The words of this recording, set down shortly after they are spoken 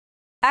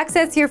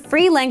Access your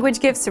free language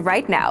gifts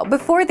right now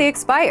before they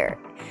expire.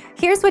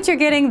 Here's what you're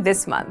getting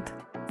this month.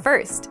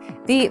 First,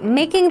 the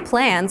Making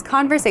Plans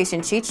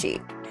Conversation Cheat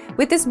Sheet.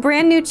 With this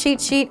brand new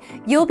cheat sheet,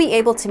 you'll be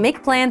able to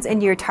make plans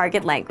in your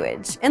target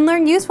language and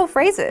learn useful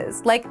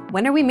phrases like,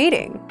 when are we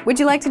meeting? Would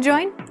you like to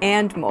join?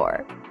 And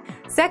more.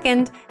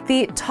 Second,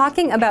 the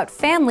Talking About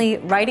Family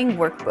Writing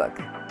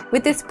Workbook.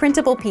 With this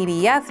printable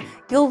PDF,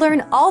 you'll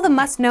learn all the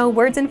must-know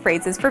words and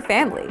phrases for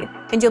family,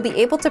 and you'll be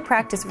able to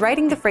practice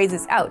writing the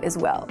phrases out as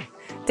well.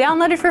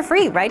 Download it for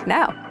free right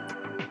now.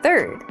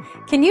 Third,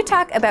 can you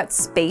talk about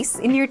space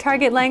in your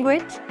target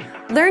language?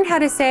 Learn how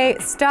to say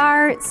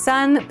star,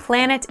 sun,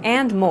 planet,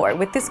 and more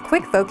with this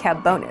quick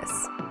vocab bonus.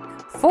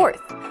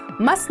 Fourth,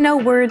 must-know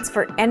words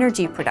for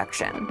energy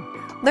production.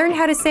 Learn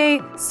how to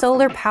say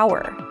solar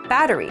power,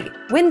 battery,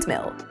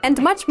 windmill, and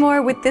much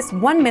more with this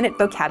 1-minute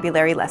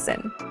vocabulary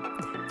lesson.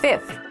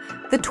 Fifth,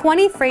 the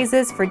 20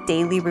 phrases for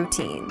daily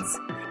routines.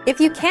 If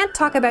you can't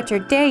talk about your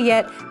day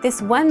yet, this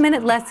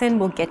 1-minute lesson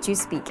will get you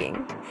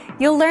speaking.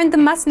 You'll learn the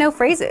must-know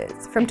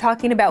phrases, from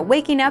talking about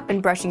waking up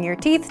and brushing your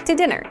teeth to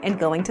dinner and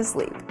going to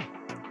sleep.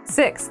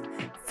 Sixth,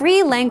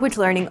 free language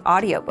learning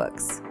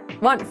audiobooks.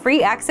 Want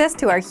free access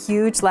to our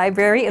huge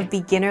library of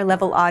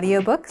beginner-level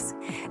audiobooks?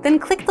 Then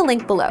click the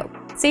link below.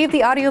 Save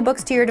the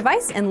audiobooks to your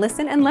device and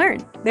listen and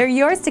learn. They're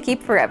yours to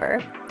keep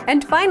forever.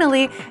 And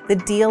finally, the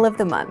deal of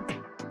the month.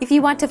 If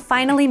you want to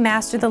finally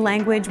master the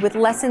language with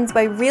lessons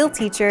by real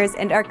teachers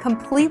and our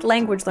complete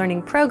language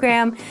learning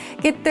program,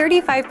 get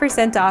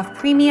 35% off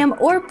Premium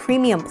or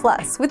Premium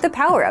Plus with the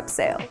Power Up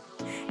sale.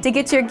 To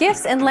get your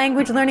gifts and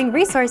language learning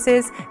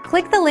resources,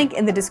 click the link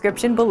in the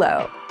description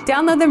below.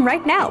 Download them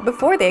right now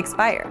before they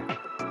expire.